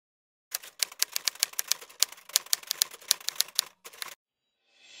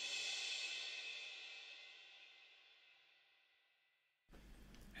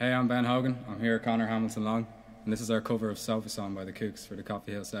Hey, I'm Ben Hogan. I'm here at Conor Hamilton Long, and this is our cover of Sofa Song by the Kooks for the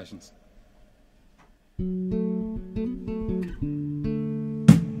Coffee Hill Sessions.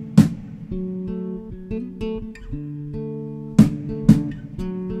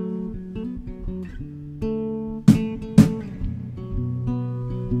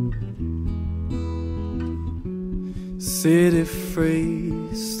 City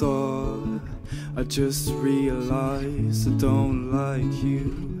free store, I just realized I don't like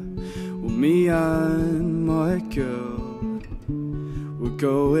you. Well, me and my girl, we're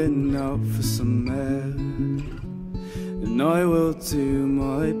going out for some air, and I will do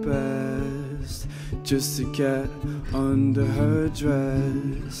my best just to get under her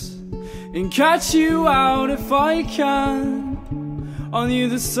dress and catch you out if I can on the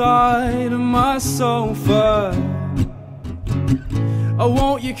other side of my sofa. Oh,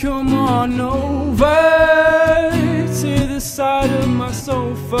 won't you come on over to the side of my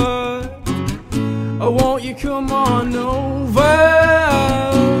sofa? Oh, won't you come on over?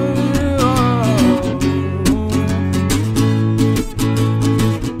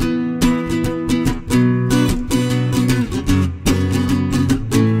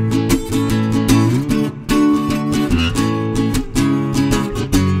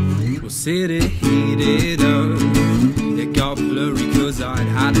 Well, city heated up, it got blurry cause I'd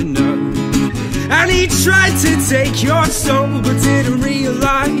had enough. And he tried to take your soul but didn't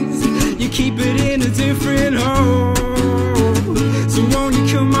realize you keep it in a different hole. So won't you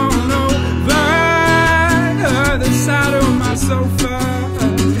come on over the side of my sofa?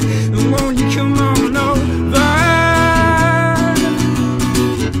 And won't you come on over?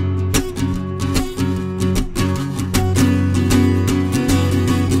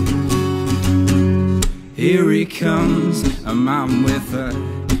 Here he comes, a man with a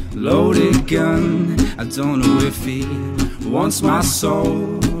loaded gun. I don't know if he wants my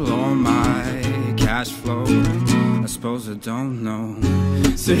soul or my cash flow. I suppose I don't know.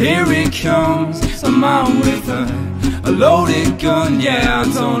 So here he comes, a man with a loaded gun. Yeah,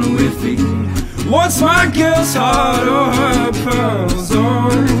 I don't know if he wants my girl's heart or her pearls.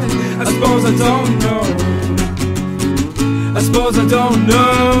 Or I suppose I don't know. I suppose I don't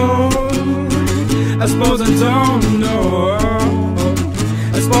know. I suppose I don't know.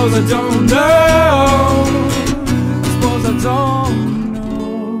 I suppose I don't know.